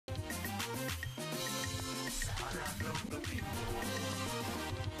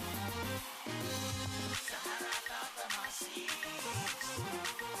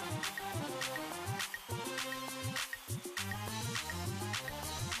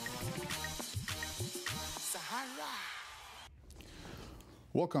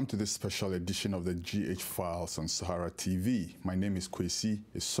Welcome to this special edition of the GH Files on SaharaTV. My name is Kwesi,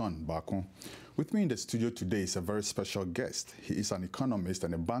 his son, Baako. With me in the studio today is a very special guest. He is an economist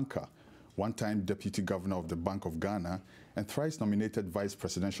and a banker, one-time Deputy Governor of the Bank of Ghana, and thrice-nominated Vice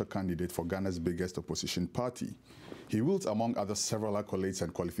Presidential candidate for Ghana's biggest opposition party. He wields, among other several accolades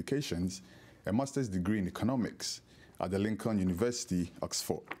and qualifications, a master's degree in economics at the Lincoln University,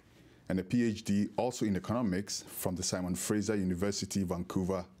 Oxford, and a PhD also in economics from the Simon Fraser University,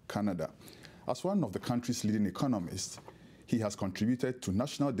 Vancouver, Canada. As one of the country's leading economists, he has contributed to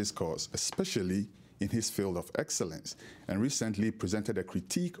national discourse, especially in his field of excellence, and recently presented a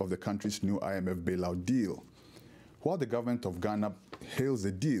critique of the country's new IMF bailout deal. While the government of Ghana hails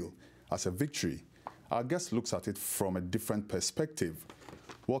the deal as a victory, our guest looks at it from a different perspective.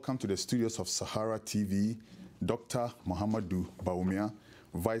 Welcome to the studios of SaharaTV, Dr. Muhamadu Bawumia,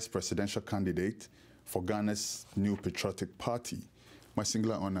 Vice Presidential candidate for Ghana's new patriotic party. My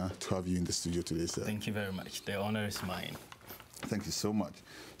singular honor to have you in the studio today, sir. Thank you very much. The honor is mine. Thank you so much.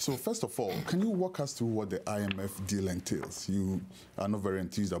 So first of all, can you walk us through what the IMF deal entails? You are not very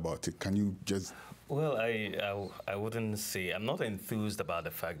enthused about it. Can you just... Well, I wouldn't say, I'm not enthused about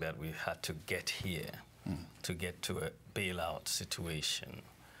the fact that we had to get here, to get to a bailout situation.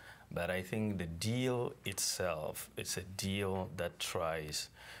 But I think the deal itself, it's a deal that tries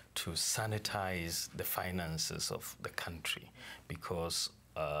to sanitize the finances of the country, because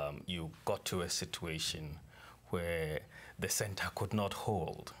you got to a situation where the center could not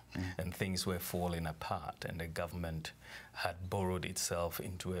hold and things were falling apart, and the government had borrowed itself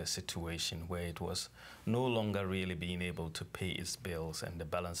into a situation where it was no longer really being able to pay its bills, and the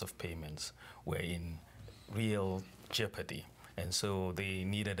balance of payments were in real jeopardy. And so they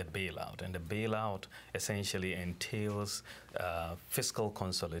needed a bailout, and the bailout essentially entails fiscal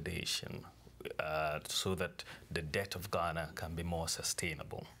consolidation so that the debt of Ghana can be more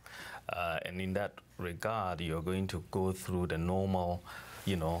sustainable. And in that regard, you're going to go through the normal,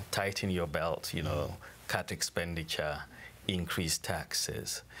 tighten your belt, cut expenditure, increase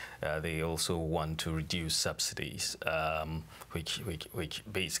taxes. They also want to reduce subsidies, which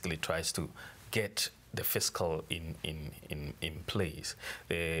basically tries to get the fiscal in place.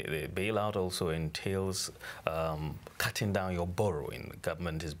 The bailout also entails cutting down your borrowing. The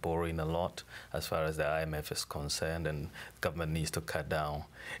government is borrowing a lot as far as the IMF is concerned, and government needs to cut down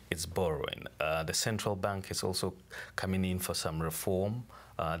its borrowing. The central bank is also coming in for some reform.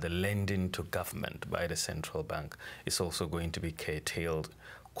 The lending to government by the central bank is also going to be curtailed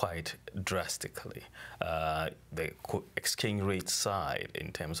quite drastically. The exchange rate side,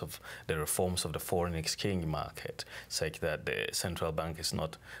 in terms of the reforms of the foreign exchange market, such that the central bank is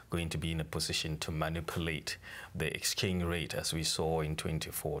not going to be in a position to manipulate the exchange rate as we saw in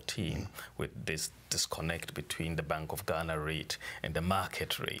 2014 with this disconnect between the Bank of Ghana rate and the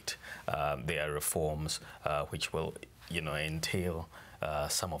market rate. There are reforms which will entail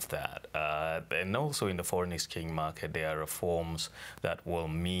some of that. And also in the foreign exchange market, there are reforms that will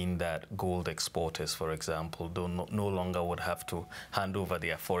mean that gold exporters, for example, no longer would have to hand over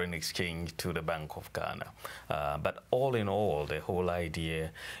their foreign exchange to the Bank of Ghana. But all in all, the whole idea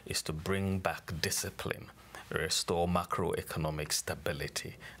is to bring back discipline, restore macroeconomic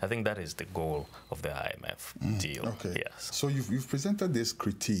stability. I think that is the goal of the IMF deal. Okay. Yes. So you've presented this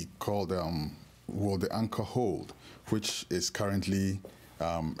critique called the Anchor Hold, which is currently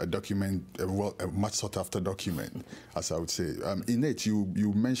a document, a much sought after document, as I would say. In it,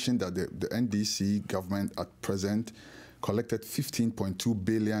 you mentioned that the NDC government at present collected 15.2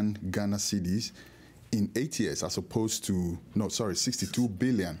 billion Ghana cedis in 8 years, as opposed to, 62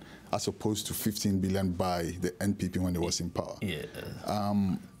 billion, as opposed to 15 billion by the NPP when it was in power. Yeah.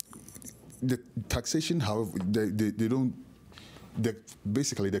 The taxation, however, they don't.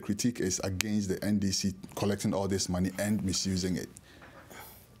 Basically, the critique is against the NDC collecting all this money and misusing it.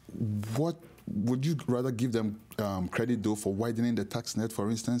 What would you rather give them credit, though, for widening the tax net,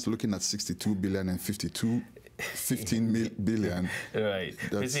 for instance, looking at 62 billion and 15 billion? Right.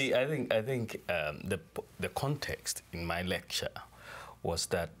 You see, I think the context in my lecture was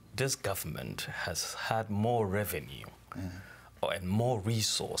that this government has had more revenue and more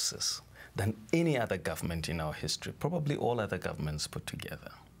resources than any other government in our history, probably all other governments put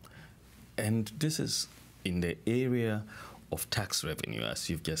together. And this is in the area of tax revenue, as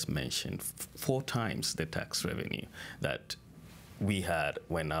you've just mentioned, 4 times the tax revenue that we had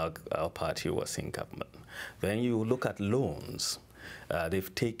when our party was in government. Then you look at loans.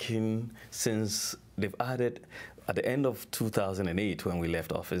 They've taken, since they've added At the end of 2008, when we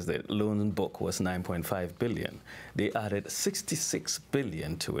left office, the loan book was 9.5 billion. They added 66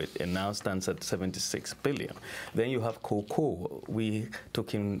 billion to it, and now stands at 76 billion. Then you have cocoa. We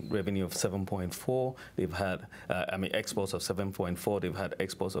took in revenue of 7.4. They've had, exports of 7.4. They've had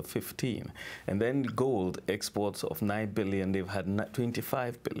exports of 15. And then gold, exports of 9 billion. They've had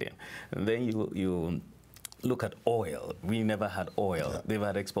 25 billion. And then you look at oil. We never had oil. Yeah. They've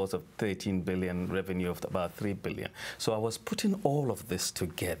had exports of 13 billion, revenue of about 3 billion. So I was putting all of this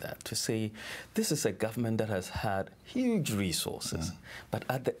together to say, this is a government that has had huge resources, but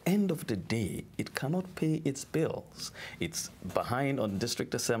at the end of the day, it cannot pay its bills. It's behind on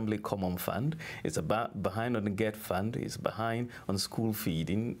District Assembly Common Fund, it's behind on the GET Fund, it's behind on school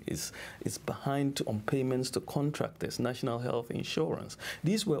feeding, it's behind on payments to contractors, National Health Insurance.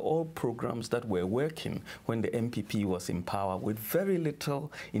 These were all programs that were working when the MPP was in power with very little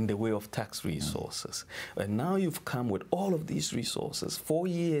in the way of tax resources. And now you've come with all of these resources 4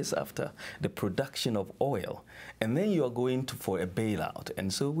 years after the production of oil, and then you are going for a bailout.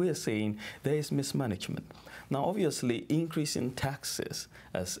 And so we're saying there is mismanagement. Now, obviously, increase in taxes,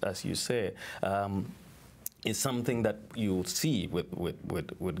 as you say, is something that you see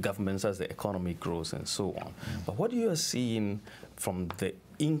with governments as the economy grows and so on. But what you are seeing from the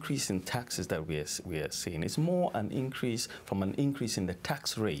increase in taxes that we are seeing is more an increase from an increase in the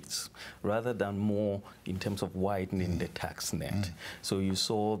tax rates rather than more in terms of widening the tax net. So you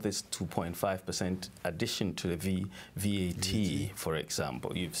saw this 2.5% addition to the VAT, for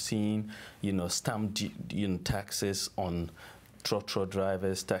example. You've seen, stamp taxes on trotro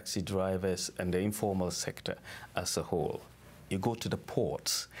drivers, taxi drivers, and the informal sector as a whole. You go to the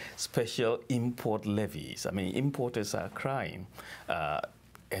ports, special import levies. Importers are crying,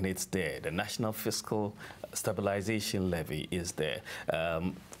 and it's there. The National Fiscal Stabilization Levy is there.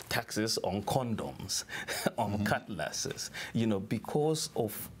 Taxes on condoms, on cutlasses, because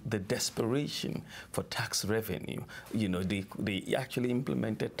of the desperation for tax revenue, they actually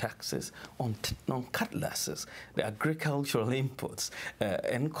implemented taxes on cutlasses, the agricultural inputs,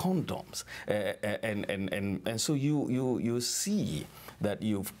 and condoms. And so you see that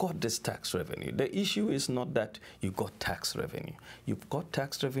you've got this tax revenue. The issue is not that you got tax revenue. You've got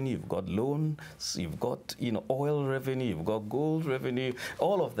tax revenue, you've got loans, you've got oil revenue, you've got gold revenue,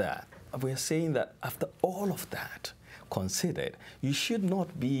 all of that. We're saying that after all of that considered, you should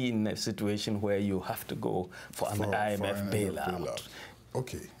not be in a situation where you have to go for an IMF bailout.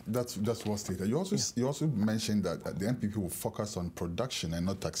 Okay, that's one statement. You also mentioned that the NPP will focus on production and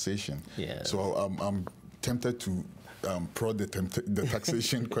not taxation. Yeah. So I'm tempted to prod the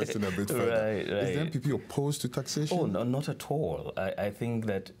taxation question a bit further. Right. Is the NPP opposed to taxation? Oh, no, not at all. I think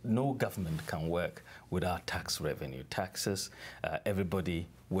that no government can work without tax revenue. Taxes, everybody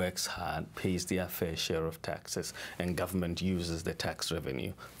works hard, pays their fair share of taxes, and government uses the tax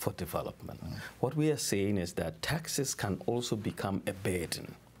revenue for development. What we are saying is that taxes can also become a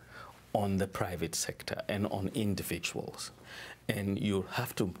burden on the private sector and on individuals. And you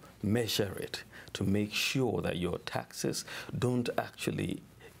have to measure it to make sure that your taxes don't actually,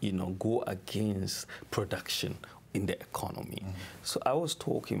 go against production in the economy. So I was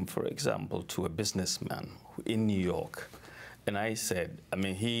talking, for example, to a businessman in New York, and I said,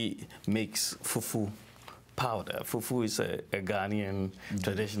 he makes fufu powder. Fufu is a Ghanaian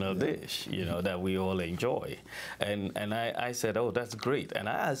traditional dish, that we all enjoy. And I said, oh, that's great. And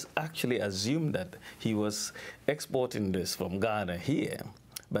I actually assumed that he was exporting this from Ghana here.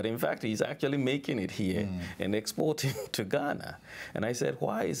 But in fact, he's actually making it here and exporting to Ghana. And I said,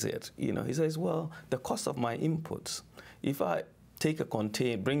 why is it? He says, well, the cost of my inputs. If I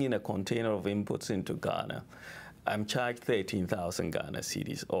bring in a container of inputs into Ghana, I'm charged 13,000 Ghana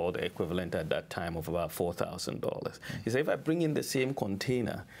cedis, or the equivalent at that time of about $4,000. He said, if I bring in the same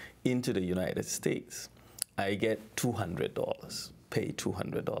container into the United States, I get $200. Pay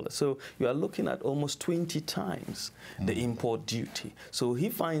 $200. So you are looking at almost 20 times the import duty. So he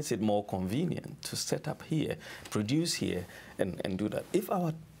finds it more convenient to set up here, produce here, and do that. If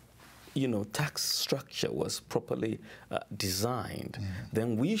our tax structure was properly designed,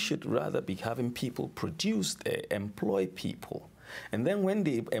 then we should rather be having people produce there, employ people. And then when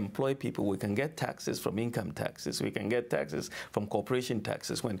they employ people, we can get taxes from income taxes. We can get taxes from corporation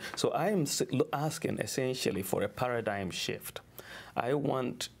taxes. So I am asking essentially for a paradigm shift. I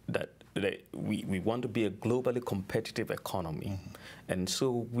want that we want to be a globally competitive economy. And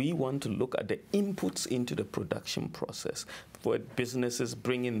so we want to look at the inputs into the production process. for businesses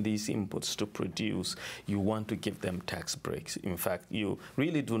bringing these inputs to produce, you want to give them tax breaks. In fact, you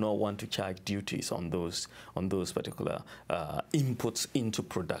really do not want to charge duties on those particular inputs into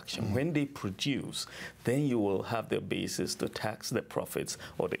production. When they produce, then you will have the basis to tax the profits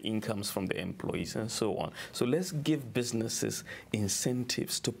or the incomes from the employees and so on. So let's give businesses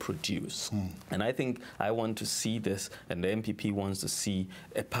incentives to produce. And I think I want to see this, and the MPP wants to see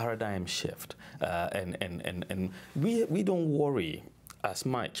a paradigm shift. And we don't worry as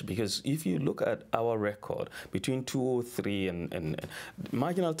much, because if you look at our record between 2003 and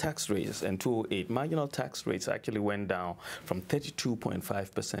marginal tax rates and 2008, marginal tax rates actually went down from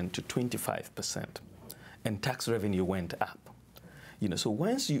 32.5% to 25%, and tax revenue went up. You know, so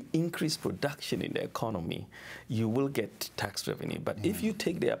once you increase production in the economy, you will get tax revenue. But if you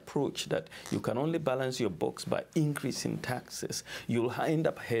take the approach that you can only balance your books by increasing taxes, you'll end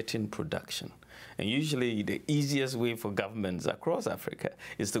up hurting production. And usually the easiest way for governments across Africa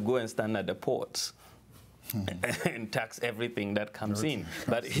is to go and stand at the ports and tax everything that comes in.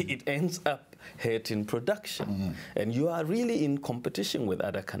 But it ends up hurting production. And you are really in competition with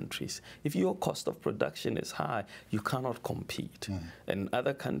other countries. If your cost of production is high, you cannot compete. And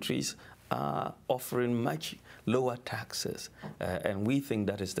other countries are offering much lower taxes, and we think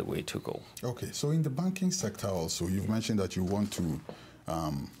that is the way to go. Okay, so in the banking sector also, you've mentioned that you want to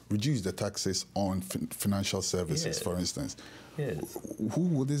reduce the taxes on financial services, for instance. Who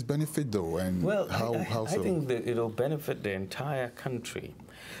will this benefit, though, and how so? I think that it'll benefit the entire country.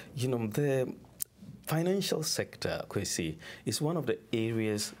 You know, the financial sector, Kwesi, is one of the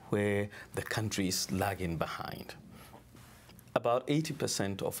areas where the country is lagging behind. About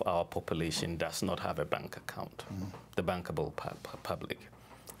 80% of our population does not have a bank account, the bankable public.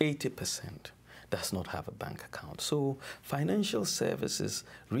 80% does not have a bank account. So financial services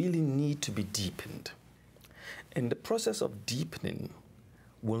really need to be deepened. And the process of deepening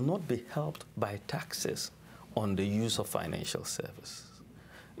will not be helped by taxes on the use of financial services.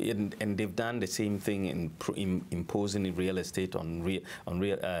 And they've done the same thing in imposing real estate VAT on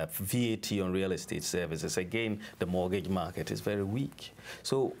real estate services. Again, the mortgage market is very weak.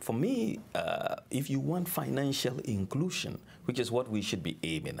 So for me, if you want financial inclusion, which is what we should be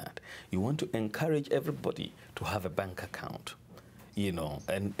aiming at, you want to encourage everybody to have a bank account. You know,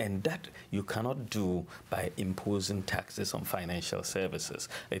 and that you cannot do by imposing taxes on financial services.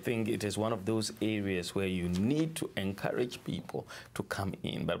 I think it is one of those areas where you need to encourage people to come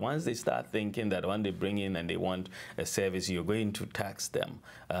in. But once they start thinking that when they bring in and they want a service, you're going to tax them,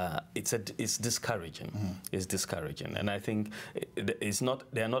 it's discouraging. It's discouraging. And I think there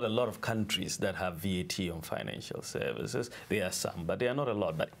are not a lot of countries that have VAT on financial services. There are some, but there are not a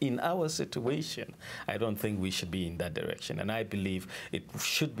lot. But in our situation, I don't think we should be in that direction. And I believe it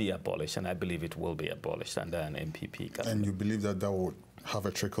should be abolished, and I believe it will be abolished under an MPP government. And you believe that that will have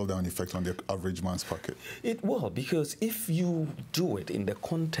a trickle-down effect on the average man's pocket? It will, because if you do it in the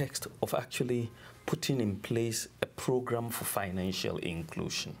context of actually putting in place a program for financial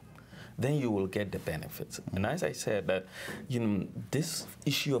inclusion, then you will get the benefits. And as I said, that this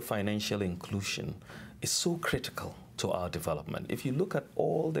issue of financial inclusion is so critical to our development. If you look at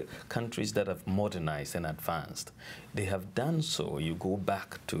all the countries that have modernized and advanced, they have done so. You go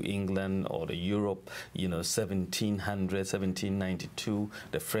back to England or the Europe, 1700, 1792,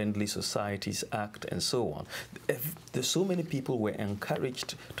 the Friendly Societies Act, and so on. There's so many people were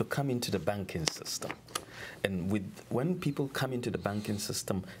encouraged to come into the banking system. And when people come into the banking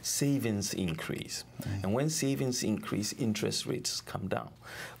system, savings increase. And when savings increase, interest rates come down.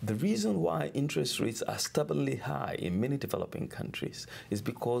 The reason why interest rates are stubbornly high in many developing countries is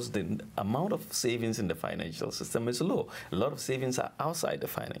because the amount of savings in the financial system is low. A lot of savings are outside the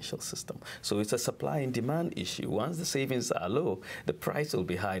financial system. So it's a supply and demand issue. Once the savings are low, the price will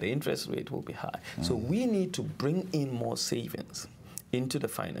be high, the interest rate will be high. So we need to bring in more savings into the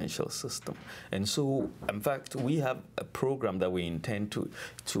financial system. And so, in fact, we have a program that we intend to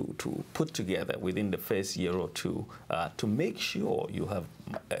put together within the first year or two to make sure you have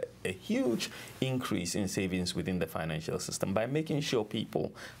a huge increase in savings within the financial system by making sure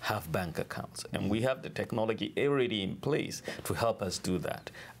people have bank accounts. And we have the technology already in place to help us do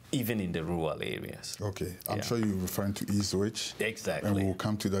that, even in the rural areas. Okay, I'm sure you're referring to e-switch. Exactly. And we'll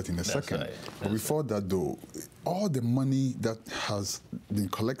come to that in a second. Right. But before that, though, all the money that has been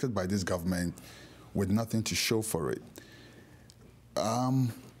collected by this government with nothing to show for it,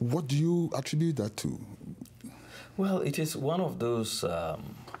 what do you attribute that to? Well, it is one of those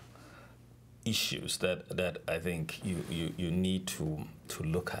issues that I think you need to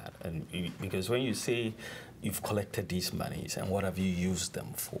look at. And because when you say you've collected these monies and what have you used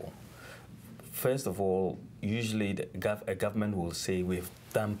them for? first of all, usually a government will say we've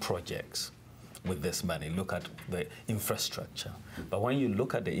done projects with this money. Look at the infrastructure. But when you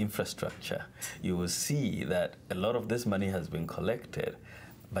look at the infrastructure, you will see that a lot of this money has been collected,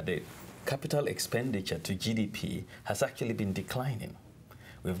 but the capital expenditure to GDP has actually been declining.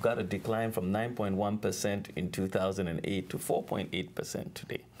 We've got a decline from 9.1% in 2008 to 4.8%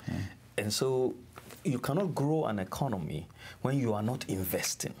 today. And so you cannot grow an economy when you are not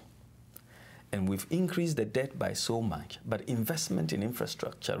investing. And we've increased the debt by so much, but investment in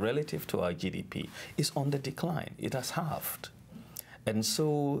infrastructure relative to our GDP is on the decline. It has halved. And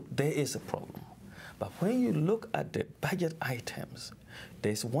so there is a problem. But when you look at the budget items,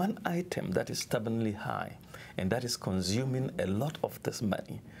 there's one item that is stubbornly high, and that is consuming a lot of this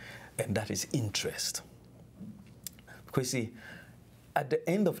money, and that is interest. Kwesi, at the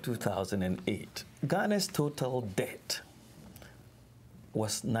end of 2008, Ghana's total debt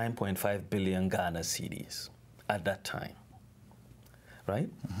was 9.5 billion Ghana cedis at that time, right?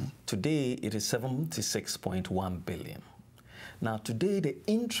 Today, it is 76.1 billion. Now, today, the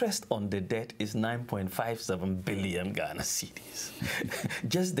interest on the debt is 9.57 billion Ghana cedis.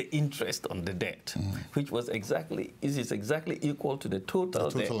 Just the interest on the debt, which was exactly equal to the total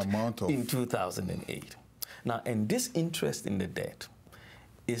debt amount in 2008. Now, and this interest in the debt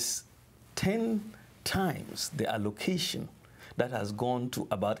is 10 times the allocation that has gone to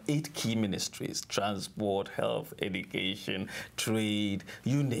about 8 key ministries: transport, health, education, trade,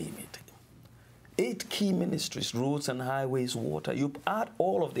 you name it. 8 key ministries: roads and highways, water. You add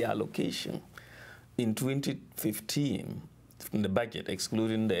all of the allocation in 2015 in the budget,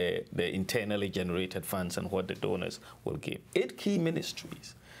 excluding the internally generated funds and what the donors will give. 8 key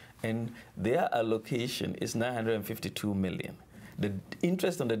ministries, and their allocation is 952 million. The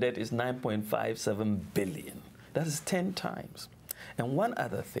interest on the debt is 9.57 billion. That is 10 times. And one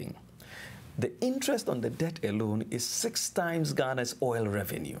other thing, the interest on the debt alone is 6 times Ghana's oil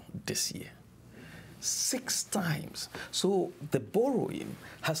revenue this year. 6 times. So the borrowing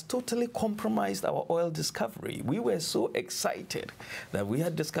has totally compromised our oil discovery. We were so excited that we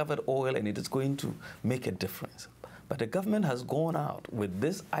had discovered oil and it is going to make a difference. But the government has gone out with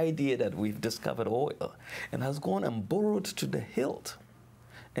this idea that we've discovered oil and has gone and borrowed to the hilt.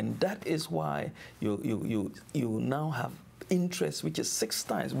 And that is why you now have interest, which is 6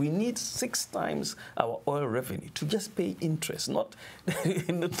 times. We need 6 times our oil revenue to just pay interest, not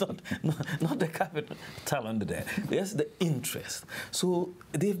the capital under there. There's the interest. So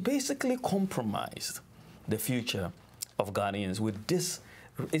they've basically compromised the future of Ghanaians with this.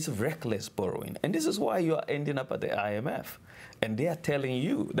 It's reckless borrowing. And this is why you are ending up at the IMF. And they are telling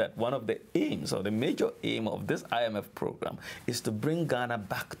you that one of the aims, or the major aim of this IMF program, is to bring Ghana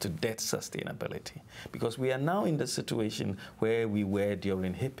back to debt sustainability. Because we are now in the situation where we were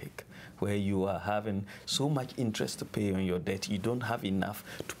during HIPIC, where you are having so much interest to pay on your debt, you don't have enough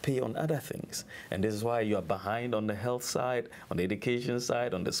to pay on other things. And this is why you are behind on the health side, on the education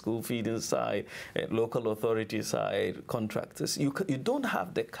side, on the school feeding side, local authority side, contractors. You don't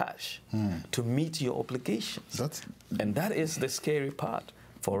have the cash to meet your obligations. And that is the scary part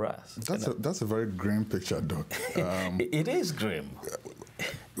for us. That's a very grim picture, Doc. It is grim.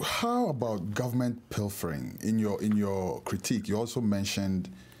 How about government pilfering? In your critique, you also mentioned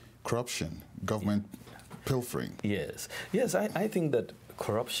corruption, government pilfering. Yes. Yes, I think that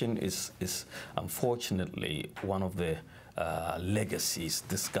corruption is unfortunately one of the legacies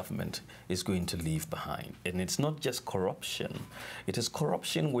this government is going to leave behind. And it's not just corruption, it is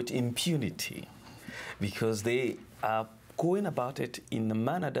corruption with impunity, because they are going about it in a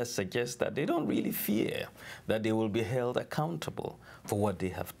manner that suggests that they don't really fear that they will be held accountable for what they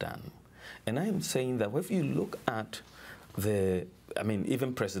have done. And I am saying that if you look at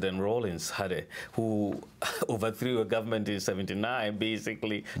even President Rawlings who overthrew a government in '79,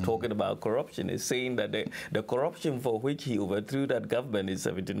 basically talking about corruption, is saying that the corruption for which he overthrew that government in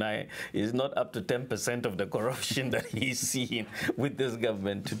 '79 is not up to 10% of the corruption that he's seeing with this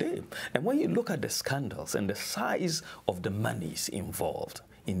government today. And when you look at the scandals and the size of the monies involved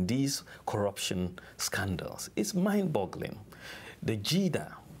in these corruption scandals, it's mind-boggling. The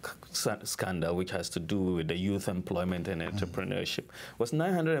GIDA scandal, which has to do with the youth employment and entrepreneurship, was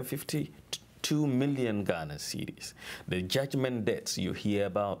 952 million Ghana cedis. The judgment debts you hear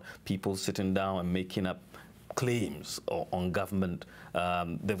about, people sitting down and making up claims on government,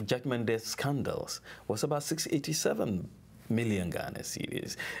 the judgment debt scandals was about 687 million Ghana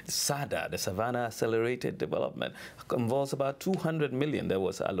cedis. SADA, the Savannah Accelerated Development, involves about 200 million that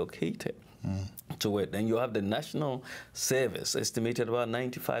was allocated. to it. Then you have the national service, estimated about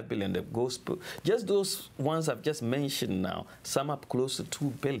 95 billion that goes, just those ones I've just mentioned now, sum up close to 2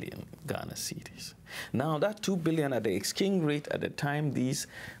 billion Ghana cedis. Now that 2 billion at the exchange rate at the time these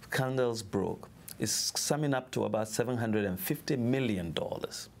scandals broke is summing up to about $750 million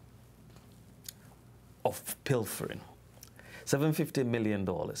of pilfering. $750 million.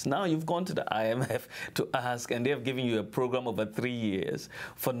 Now you've gone to the IMF to ask, and they have given you a program over 3 years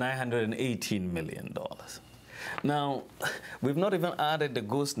for $918 million. Now, we've not even added the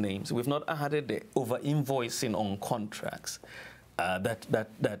ghost names. We've not added the over-invoicing on contracts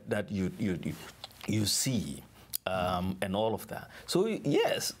that you see. And all of that. So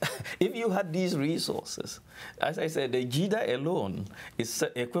yes, if you had these resources, as I said, the JIDA alone is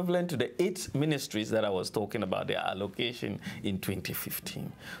equivalent to the 8 ministries that I was talking about, their allocation in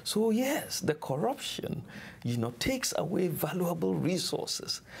 2015. So yes, the corruption, takes away valuable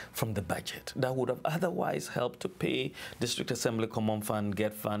resources from the budget that would have otherwise helped to pay District Assembly Common Fund,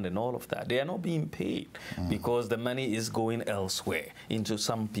 GET Fund, and all of that. They are not being paid because the money is going elsewhere into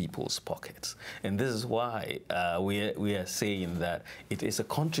some people's pockets. And this is why we are saying that it is a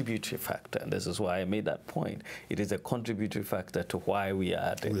contributory factor, and this is why I made that point. It is a contributory factor to why we are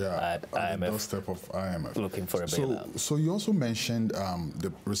at IMF, the doorstep of IMF, looking for a bailout. So you also mentioned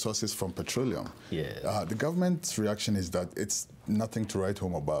the resources from petroleum. Yes. The government's reaction is that it's nothing to write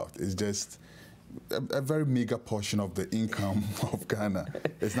home about. It's just a very meager portion of the income of Ghana.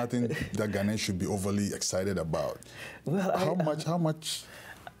 It's nothing that Ghanaians should be overly excited about. Well, how much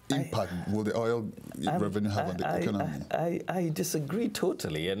impact will the oil revenue have on the economy? I disagree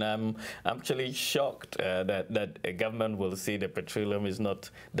totally, and I'm actually shocked that a government will say that petroleum is not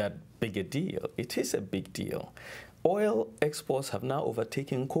that big a deal. It is a big deal. Oil exports have now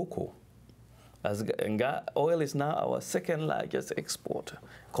overtaken cocoa. Oil is now our second largest exporter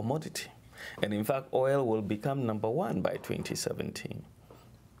commodity. And in fact, oil will become #1 by 2017,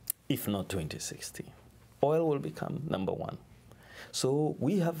 if not 2016. Oil will become #1. So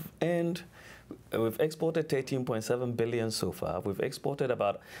we have earned, we've exported 13.7 billion so far. We've exported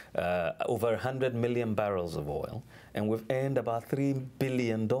about over 100 million barrels of oil, and we've earned about $3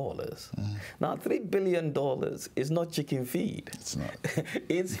 billion. Now, $3 billion is not chicken feed. It's not.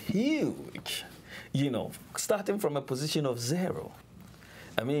 It's huge, starting from a position of 0.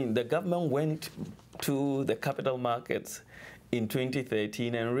 I mean, the government went to the capital markets in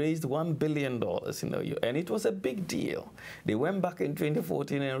 2013 and raised $1 billion, and it was a big deal. They went back in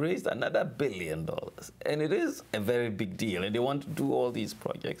 2014 and raised another $1 billion, and it is a very big deal, and they want to do all these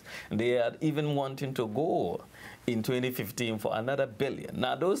projects. And they are even wanting to go in 2015 for another $1 billion.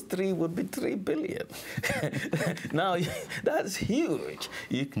 Now, those 3 would be $3 billion. Now, that's huge.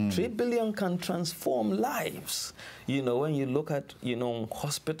 $3 billion can transform lives. When you look at,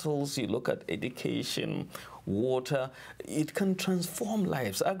 hospitals, you look at education, water, it can transform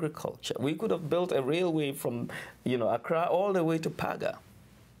lives. Agriculture. We could have built a railway from, Accra all the way to Paga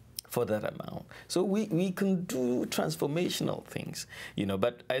for that amount. So we can do transformational things,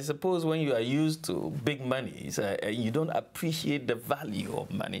 but I suppose when you are used to big monies, you don't appreciate the value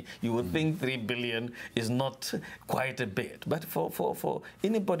of money. You would think 3 billion is not quite a bit, but for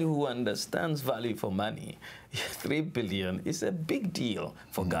anybody who understands value for money, 3 billion is a big deal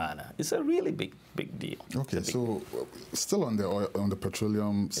for Ghana. It's a really big deal. Okay, so still on the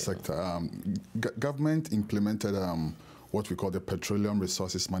petroleum sector, government implemented what we call the Petroleum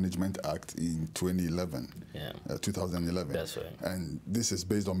Resources Management Act in 2011. That's right. And this is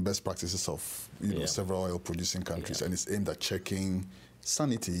based on best practices of several oil-producing countries, and it's aimed at checking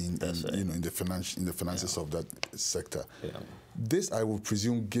sanity in the finances of that sector. This, I would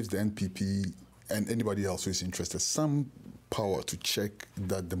presume, gives the NPP and anybody else who is interested some power to check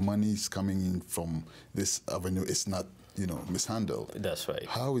that the money is coming in from this avenue is not, mishandled. That's right.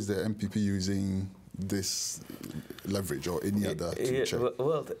 How is the NPP using this leverage or any other to check?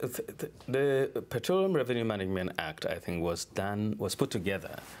 Well, the Petroleum Revenue Management Act, I think, was put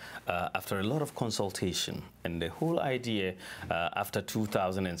together after a lot of consultation. And the whole idea after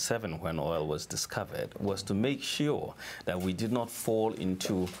 2007, when oil was discovered, was to make sure that we did not fall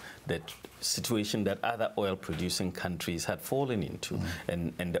into the situation that other oil-producing countries had fallen into,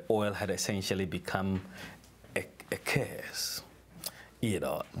 and the oil had essentially become a curse,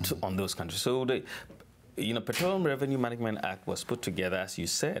 on those countries. So the Petroleum Revenue Management Act was put together, as you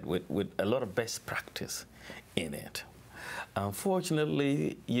said, with a lot of best practice in it.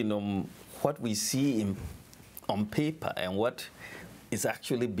 Unfortunately, what we see on paper and what is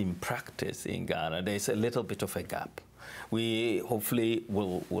actually being practiced in Ghana, there's a little bit of a gap. we hopefully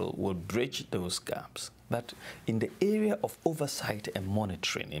will bridge those gaps. But in the area of oversight and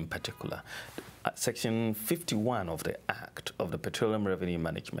monitoring in particular, Section 51 of the Act, of the Petroleum Revenue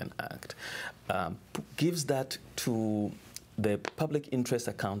Management Act, gives that to the Public Interest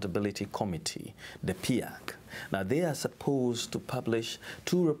Accountability Committee, the PIAC. Now, they are supposed to publish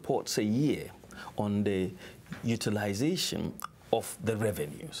 2 reports a year on the utilization of the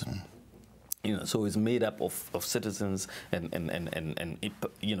revenues. You know, so it's made up of citizens and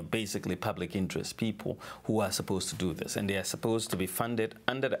you know, basically public interest people who are supposed to do this, and they are supposed to be funded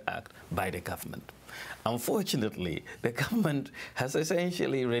under the Act by the government. Unfortunately, the government has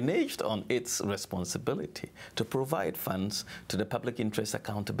essentially reneged on its responsibility to provide funds to the Public Interest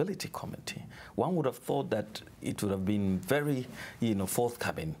Accountability Committee. One would have thought that it would have been very, you know,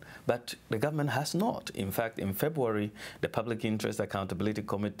 forthcoming, but the government has not. In fact, in February, the Public Interest Accountability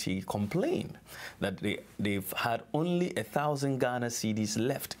Committee complained that they've had only 1,000 Ghana cedis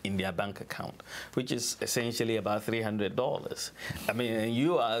left in their bank account, which is essentially about $300. I mean,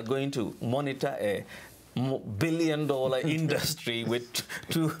 you are going to monitor a billion-dollar industry with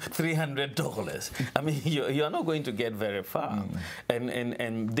 $300. I mean, you're not going to get very far.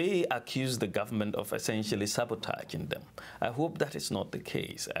 And they accuse the government of essentially sabotaging them. I hope that is not the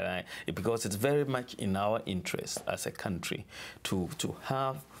case, because it's very much in our interest as a country to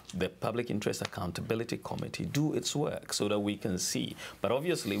have the Public Interest Accountability Committee do its work so that we can see. But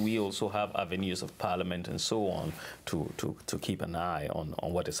obviously, we also have avenues of Parliament and so on to keep an eye on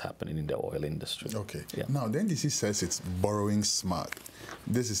what is happening in the oil industry. Okay. Yeah. Now, the NDC says it's borrowing smart.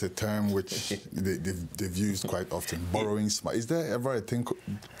 This is a term which they've used quite often, borrowing smart. Is there ever a thing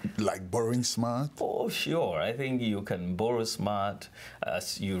like borrowing smart? Oh, sure. I think you can borrow smart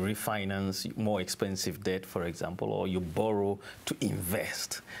as you refinance more expensive debt, for example, or you borrow to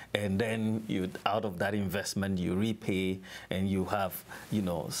invest. And then out of that investment, you repay and you have, you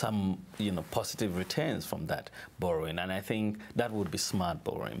know, some, you know, positive returns from that borrowing. And I think that would be smart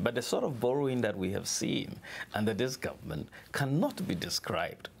borrowing. But the sort of borrowing that we have seen under this government cannot be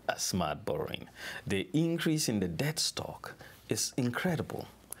described as smart borrowing. The increase in the debt stock is incredible.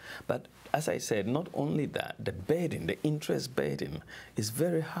 But as I said, not only that, the burden, the interest burden is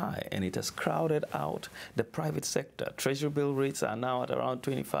very high, and it has crowded out the private sector. Treasury bill rates are now at around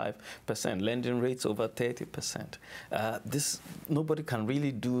 25%, lending rates over 30%. Nobody can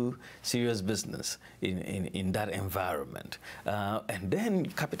really do serious business in that environment. And then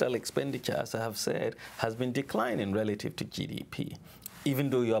capital expenditure, as I have said, has been declining relative to GDP, even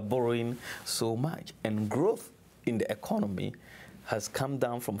though you are borrowing so much. And growth in the economy has come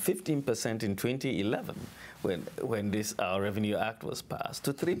down from 15% in 2011 when this Revenue Act was passed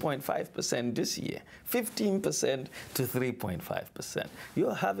to 3.5% this year, 15% to 3.5%.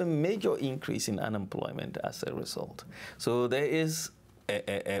 You're having major increase in unemployment as a result. So there is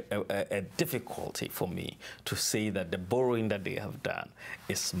a difficulty for me to say that the borrowing that they have done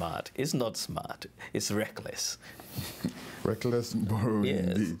is smart. It's not smart. It's reckless. Reckless borrowing, yes,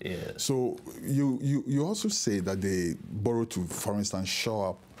 indeed. Yes. So you also say that they borrow to, for instance, shore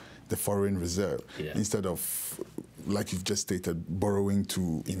up the foreign reserve instead of, like you've just stated, borrowing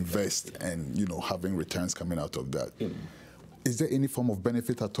to invest and, you know, having returns coming out of that. Is there any form of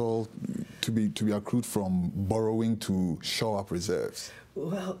benefit at all to be accrued from borrowing to shore up reserves?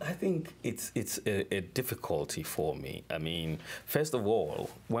 Well, I think it's a difficulty for me. I mean, first of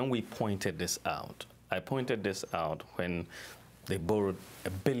all, when we pointed this out, I pointed this out when they borrowed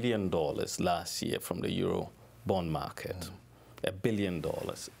 $1 billion last year from the Euro bond market. $1 billion.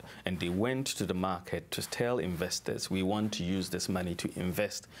 And they went to the market to tell investors, we want to use this money to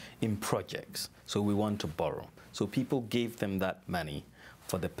invest in projects. So we want to borrow. So people gave them that money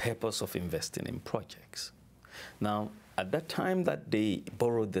for the purpose of investing in projects. Now, at that time that they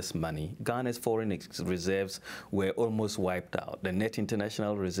borrowed this money, Ghana's foreign reserves were almost wiped out. The net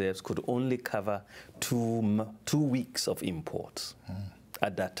international reserves could only cover two weeks of imports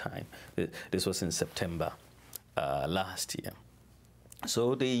at that time. This was in September last year.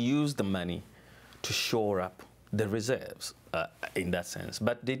 So they used the money to shore up the reserves in that sense.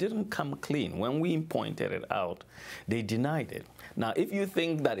 But they didn't come clean. When we pointed it out, they denied it. Now, if you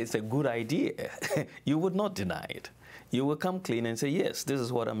think that it's a good idea, you would not deny it. You will come clean and say, yes, this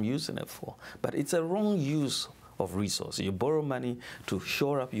is what I'm using it for. But it's a wrong use of resources. You borrow money to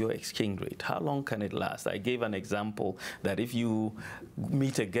shore up your exchange rate. How long can it last? I gave an example that if you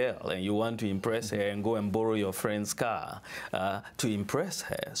meet a girl and you want to impress her and go and borrow your friend's car to impress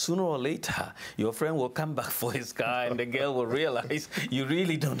her, sooner or later, your friend will come back for his car and the girl will realize you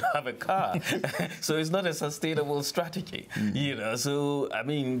really don't have a car. So it's not a sustainable strategy. You know, so, I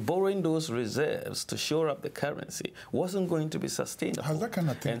mean, borrowing those reserves to shore up the currency wasn't going to be sustainable. Has that kind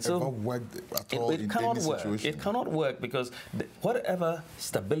of thing ever worked at all in any situation? It cannot work because whatever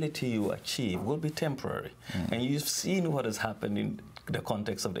stability you achieve will be temporary. And you've seen what has happened in the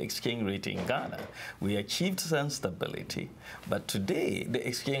context of the exchange rate in Ghana. We achieved some stability, but today the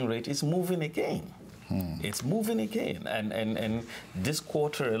exchange rate is moving again. It's moving again, and this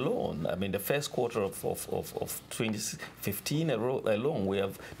quarter alone, I mean the first quarter of 2015 alone, we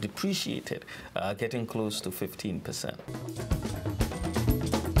have depreciated, getting close to 15%.